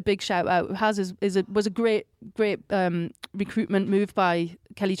needs a big shout out. Was a great recruitment move by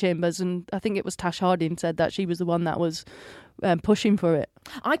Kelly Chambers, and I think it was Tash Harding said that she was the one that was pushing for it.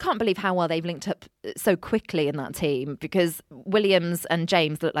 I can't believe how well they've linked up so quickly in that team, because Williams and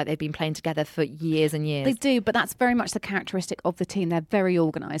James look like they've been playing together for years and years. They do, but that's very much the characteristic of the team. They're very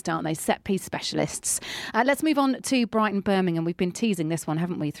organised, aren't they? Set-piece specialists. Let's move on to Brighton-Birmingham. We've been teasing this one,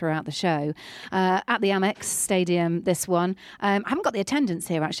 haven't we, throughout the show? At the Amex Stadium, this one. I haven't got the attendance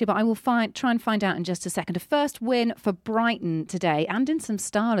here, actually, but I will try and find out in just a second. A first win for Brighton today, and in some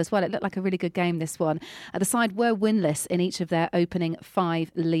style as well. It looked like a really good game, this one. The side were winless in each of their opening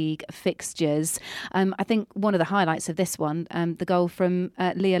 5 league fixtures. I think one of the highlights of this one, the goal from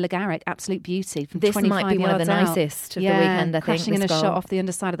Leah Legaric, absolute beauty from 25 yards out. This might be one of the nicest of the weekend, I think. Crashing in a shot off the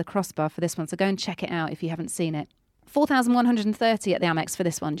underside of the crossbar for this one. So go and check it out if you haven't seen it. 4,130 at the Amex for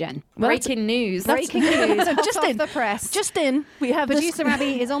this one, Jen. Breaking news. Breaking news. Just in the press. Just in. We have producer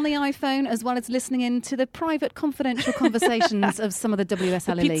Abby is on the iPhone as well as listening in to the private, confidential conversations of some of the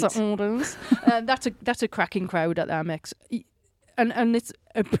WSL elite. Pizza orders. That's a cracking crowd at the Amex, and it's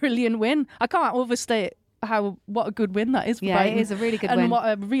a brilliant win. I can't overstate what a good win that is for Brighton. It is a really good win. And what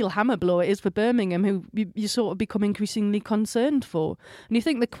a real hammer blow it is for Birmingham, who you sort of become increasingly concerned for. And you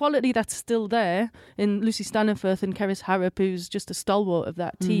think the quality that's still there in Lucy Staniforth and Keris Harrop, who's just a stalwart of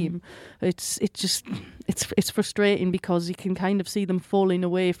that team, it's frustrating because you can kind of see them falling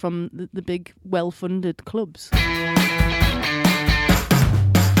away from the big, well-funded clubs.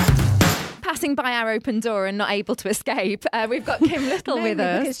 Passing by our open door and not able to escape, we've got Kim Little with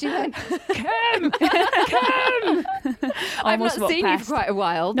us. Because she went, Kim! I've not seen you for quite a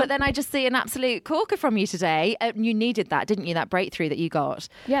while, but then I just see an absolute corker from you today. You needed that, didn't you, that breakthrough that you got?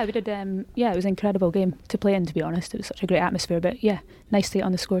 Yeah, we did. It was an incredible game to play in, to be honest. It was such a great atmosphere, but yeah, nice to get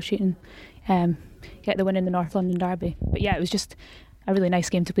on the score sheet and get the win in the North London derby. But yeah, it was just a really nice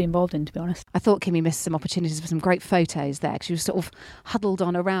game to be involved in, to be honest. I thought Kimmy missed some opportunities for some great photos there, because she was sort of huddled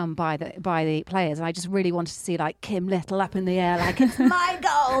on around by the players, and I just really wanted to see like Kim Little up in the air, like it's my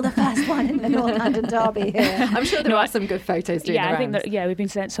goal, the first one in the North London derby here. I'm sure there are some good photos doing the rounds. I think that, we've been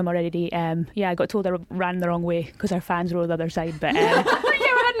sent some already. I got told I ran the wrong way because our fans were on the other side, but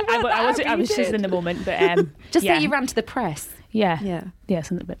I was just in the moment, but just say you ran to the press. Yeah,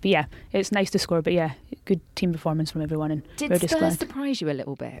 something. But yeah, it's nice to score. But yeah, good team performance from everyone. And did Spurs surprise you a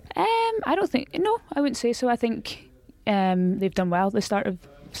little bit? I don't think. No, I wouldn't say so. I think they've done well at the start of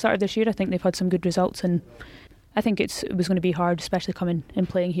this year. I think they've had some good results, and I think it was going to be hard, especially coming and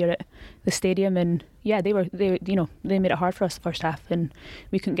playing here at the stadium. And yeah, they made it hard for us the first half, and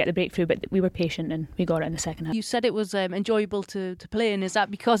we couldn't get the breakthrough. But we were patient, and we got it in the second half. You said it was enjoyable to play in. Is that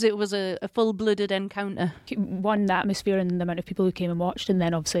because it was a full-blooded encounter? One, the atmosphere and the amount of people who came and watched, and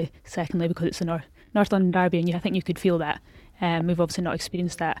then obviously, secondly, because it's the North London derby, and I think you could feel that. We've obviously not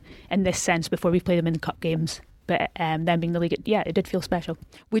experienced that in this sense before we played them in the cup games. But then being the league, it did feel special.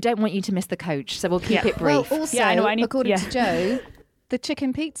 We don't want you to miss the coach, so we'll keep it brief. Well, also, according to Joe, the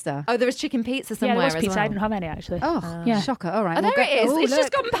chicken pizza. Oh, there was chicken pizza somewhere. Yeah, there was pizza. As well. I didn't have any actually. Oh, yeah. Shocker! All right, there it is. It's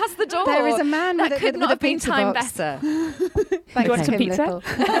just gone past the door. There is a man that with could not have been timed box. better. Do you want some pizza?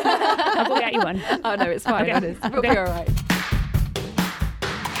 I'll go get you one. Oh no, it's fine. Okay. We'll be all right.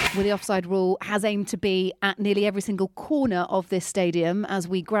 Well, the offside rule has aimed to be at nearly every single corner of this stadium. As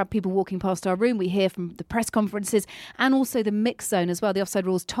we grab people walking past our room, we hear from the press conferences and also the mixed zone as well. The offside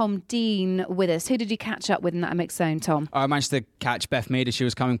rule's Tom Dean with us. Who did you catch up with in that mixed zone, Tom? I managed to catch Beth Mead as she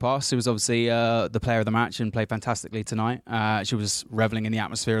was coming past. She was obviously the player of the match and played fantastically tonight. She was revelling in the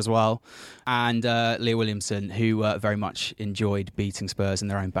atmosphere as well. And Leah Williamson, who very much enjoyed beating Spurs in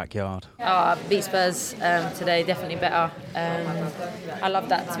their own backyard. Beat Spurs today, definitely better. I love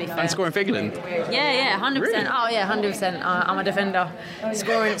that, to be fair. And scoring for England? Yeah, 100%. Really? Oh yeah, 100%. I'm a defender.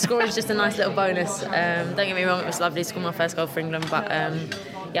 Scoring's just a nice little bonus. Don't get me wrong, it was lovely to score my first goal for England, but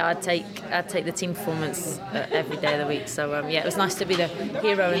yeah, I'd take the team performance every day of the week. So yeah, it was nice to be the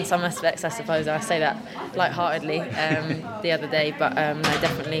hero in some aspects, I suppose. I say that lightheartedly the other day, but no,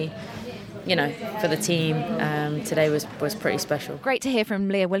 definitely. You know, for the team, today was pretty special. Great to hear from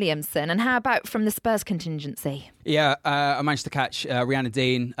Leah Williamson. And how about from the Spurs contingency? Yeah, I managed to catch Rihanna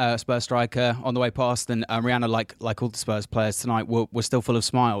Dean, Spurs striker, on the way past, and Rihanna, like all the Spurs players tonight, were still full of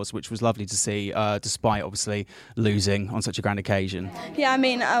smiles, which was lovely to see, despite obviously losing on such a grand occasion. Yeah, I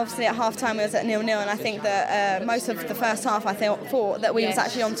mean, obviously at half-time it was at 0-0, and I think that most of the first half I thought that we was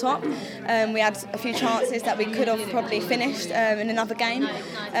actually on top. We had a few chances that we could have probably finished in another game,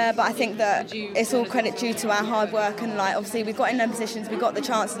 but I think that it's all credit due to our hard work, and like obviously we got in those positions, we got the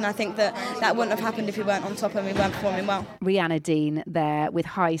chances, and I think that wouldn't have happened if we weren't on top and we weren't performing well. Rihanna Dean there with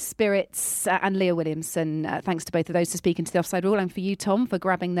high spirits and Leah Williamson. Thanks to both of those for speaking to the offside rule, and for you, Tom, for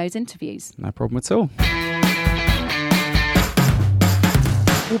grabbing those interviews. No problem at all.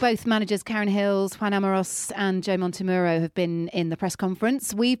 Well, both managers Karen Hills, Juan Amoros and Joe Montemurro have been in the press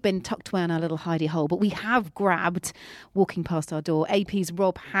conference. We've been tucked away in our little hidey hole, but we have grabbed, walking past our door, AP's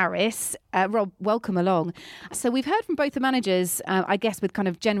Rob Harris. Rob, welcome along. So we've heard from both the managers, I guess with kind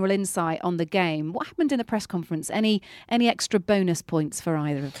of general insight on the game. What happened in the press conference? Any extra bonus points for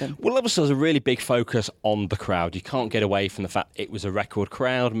either of them? Well, obviously there's a really big focus on the crowd. You can't get away from the fact it was a record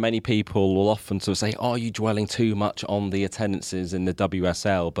crowd. Many people will often sort of say, are you dwelling too much on the attendances in the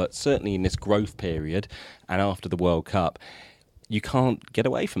WSL? But certainly in this growth period and after the World Cup, you can't get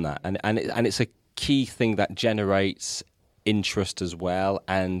away from that. And it's a key thing that generates interest as well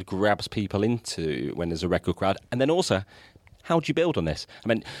and grabs people into when there's a record crowd. And then also, how do you build on this? I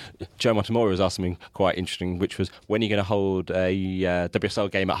mean, Joe Montemurro was asking me something quite interesting, which was, when are you going to hold a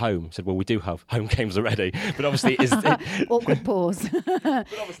WSL game at home? I said, well, we do have home games already. But obviously... Awkward pause.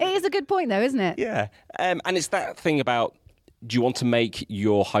 It is a good point, though, isn't it? Yeah. And it's that thing about, do you want to make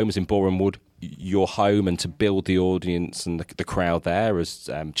your homes in Boreham Wood your home and to build the audience and the crowd there, as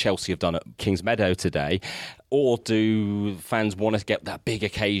Chelsea have done at Kings Meadow today? Or do fans want to get that big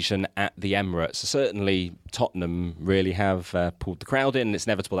occasion at the Emirates? Certainly Tottenham really have pulled the crowd in, and it's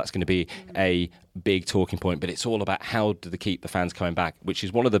inevitable that's going to be a big talking point. But it's all about how do they keep the fans coming back, which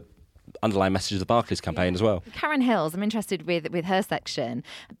is one of the underlying messages of the Barclays campaign as well. Karen Hills, I'm interested with her section,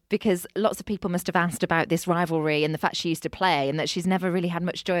 because lots of people must have asked about this rivalry and the fact she used to play and that she's never really had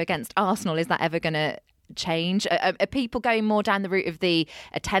much joy against Arsenal. Is that ever going to change? Are people going more down the route of the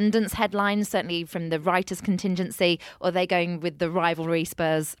attendance headlines, certainly from the writers' contingency, or are they going with the rivalry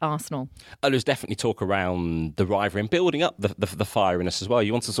Spurs-Arsenal? There's definitely talk around the rivalry and building up the fire in us as well.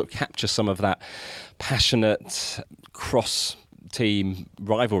 You want to sort of capture some of that passionate cross-team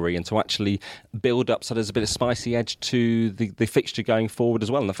rivalry and to actually build up so there's a bit of spicy edge to the fixture going forward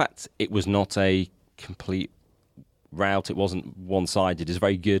as well. And the fact it was not a complete route, it wasn't one-sided, is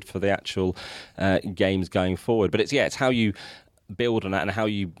very good for the actual games going forward. But it's how you build on that and how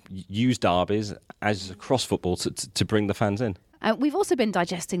you use derbies as across football to bring the fans in. We've also been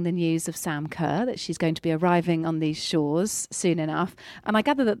digesting the news of Sam Kerr, that she's going to be arriving on these shores soon enough. And I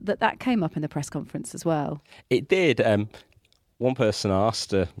gather that came up in the press conference as well. It did. One person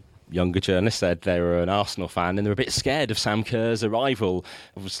asked, a younger journalist, said they were an Arsenal fan and they're a bit scared of Sam Kerr's arrival.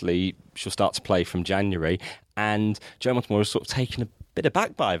 Obviously, she'll start to play from January. And Joe Montemurro was sort of taken bit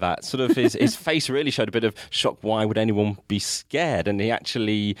aback by that. Sort of his face really showed a bit of shock. Why would anyone be scared? And he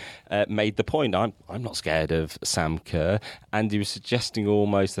actually made the point, I'm not scared of Sam Kerr. And he was suggesting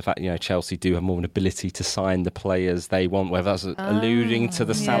almost the fact, Chelsea do have more of an ability to sign the players they want, whether that's alluding to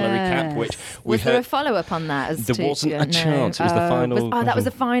the salary cap, which we was heard. there a follow-up on that? There wasn't a chance. It was the final. That was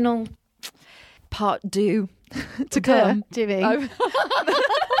the final part due to come. Jimmy.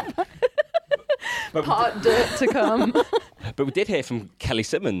 Part to come. But we did hear from Kelly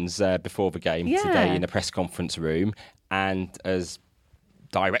Simmons before the game today in a press conference room, and as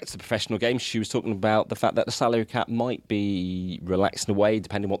director of professional games, she was talking about the fact that the salary cap might be relaxed in a way,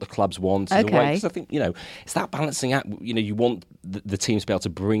 depending on what the clubs want. Okay. Because I think, it's that balancing act. You want the teams to be able to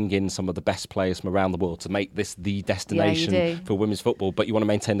bring in some of the best players from around the world to make this the destination for women's football, but you want to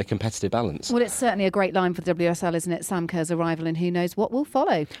maintain the competitive balance. Well, it's certainly a great line for the WSL, isn't it? Sam Kerr's arrival, and who knows what will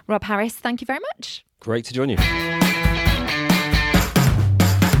follow. Rob Harris, thank you very much. Great to join you.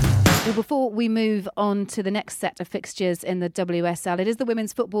 Well, before we move on to the next set of fixtures in the WSL, it is the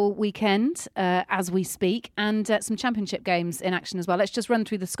Women's Football Weekend as we speak, and some championship games in action as well. Let's just run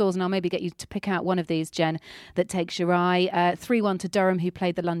through the scores, and I'll maybe get you to pick out one of these, Jen, that takes your eye. 3-1 to Durham, who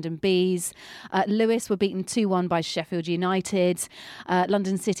played the London Bees. Lewis were beaten 2-1 by Sheffield United.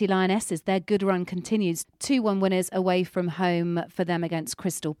 London City Lionesses, their good run continues. 2-1 winners away from home for them against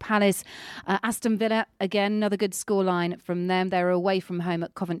Crystal Palace. Aston Villa, again, another good scoreline from them. They were away from home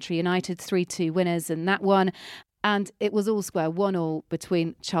at Coventry United. 3-2 winners in that one, and it was all square, 1-1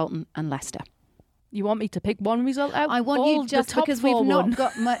 between Charlton and Leicester. You want me to pick one result out? I want you, just because we've not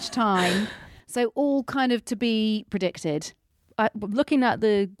got much time, so all kind of to be predicted. Looking at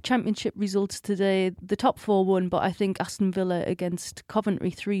the championship results today, the top 4 won, but I think Aston Villa against Coventry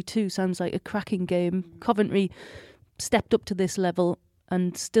 3-2 sounds like a cracking game. Coventry stepped up to this level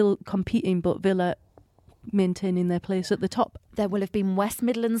and still competing, but Villa maintaining their place at the top. There will have been West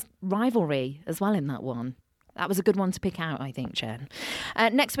Midlands rivalry as well in that one. That was a good one to pick out, I think, Jen.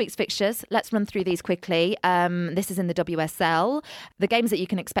 Next week's fixtures, let's run through these quickly. This is in the WSL. The games that you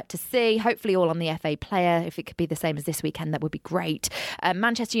can expect to see, hopefully all on the FA Player. If it could be the same as this weekend, that would be great.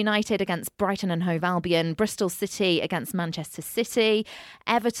 Manchester United against Brighton and Hove Albion. Bristol City against Manchester City.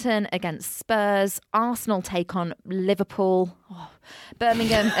 Everton against Spurs. Arsenal take on Liverpool.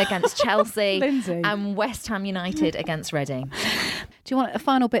 Birmingham against Chelsea. Lindsay. And West Ham United against Reading. Do you want a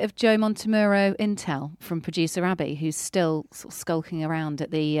final bit of Joe Montemurro intel from producer Abby, who's still sort of skulking around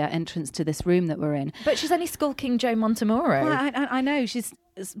at the entrance to this room that we're in? But she's only skulking Joe Montemurro. Well, I know, she's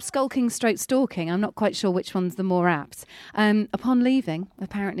skulking stroke stalking. I'm not quite sure which one's the more apt. Upon leaving,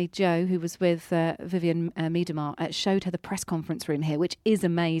 apparently Joe, who was with Vivian Miedemar, showed her the press conference room here, which is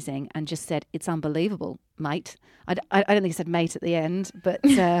amazing, and just said, "It's unbelievable, mate." I don't think he said mate at the end, but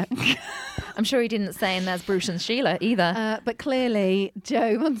I'm sure he didn't say, and there's Bruce and Sheila either. But clearly,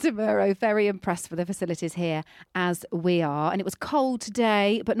 Joe Montemurro, very impressed with the facilities here, as we are. And it was cold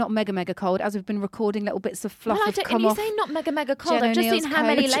today, but not mega cold, as we've been recording. Little bits of fluff have come off. You say not mega cold. Jen I've just O'Neill's seen how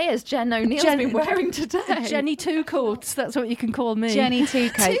many coat. layers Jen O'Neill's been wearing today. Jenny Two Coats, that's what you can call me. Jenny Two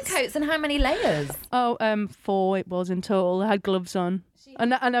Coats. 2 coats, and how many layers? 4 it was in total. I had gloves on.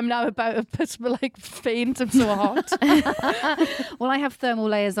 And I'm now about to faint. I'm so hot. Well, I have thermal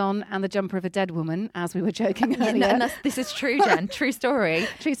layers on and the jumper of a dead woman, as we were joking earlier. Yeah, and this is true, Jen. True story.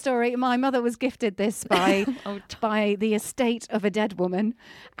 True story. My mother was gifted this by the estate of a dead woman,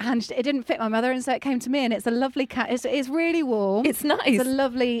 and it didn't fit my mother, and so it came to me. And it's a lovely cat. It's really warm. It's nice. It's a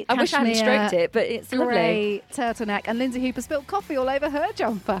lovely. I wish I hadn't stroked it, but it's lovely. Turtleneck. And Lindsay Hooper spilled coffee all over her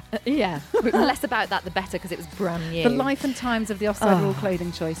jumper. Yeah. Less about that, the better, because it was brand new. The life and times of the Offside Rule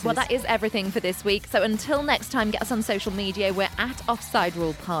clothing choices. Well, that is everything for this week. So until next time, get us on social media. We're at Offside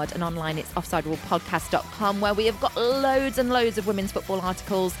Rule Pod, and online it's offsiderulepodcast.com, where we have got loads and loads of women's football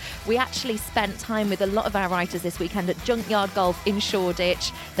articles. We actually spent time with a lot of our writers this weekend at Junkyard Golf in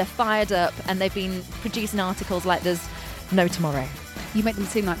Shoreditch. They're fired up, and they've been producing articles like there's no tomorrow. You make them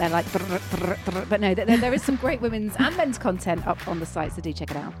seem like they're like, but no, there is some great women's and men's content up on the site, so do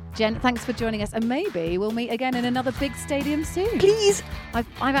check it out. Jen, thanks for joining us, and maybe we'll meet again in another big stadium soon. Please.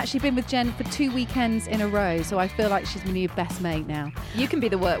 I've actually been with Jen for 2 weekends in a row, so I feel like she's my new best mate now. You can be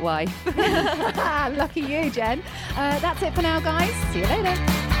the work wife. Lucky you, Jen. That's it for now, guys. See you later.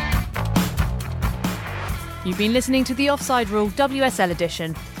 You've been listening to the Offside Rule WSL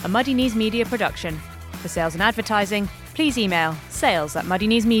edition, a Muddy Knees Media production. For sales and advertising, please email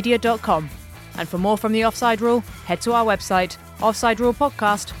sales@muddykneesmedia.com. And for more from the Offside Rule, head to our website,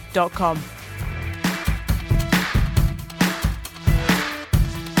 offsiderulepodcast.com.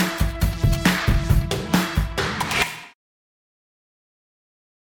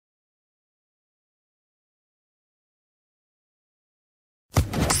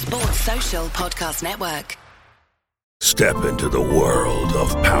 Social Podcast Network. Step into the world of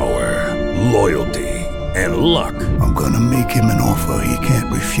power, loyalty, and luck. I'm gonna make him an offer he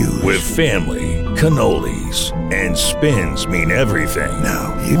can't refuse. With family, cannolis, and spins mean everything.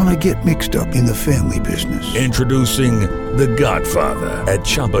 Now, you wanna get mixed up in the family business. Introducing The Godfather at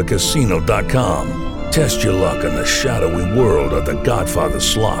ChumbaCasino.com. Test your luck in the shadowy world of The Godfather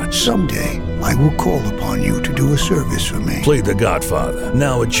slot. Someday, I will call upon you to do a service for me. Play The Godfather,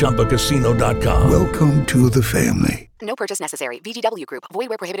 now at ChumbaCasino.com. Welcome to the family. No purchase necessary. VGW Group. Void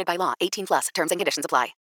where prohibited by law. 18+. Terms and conditions apply.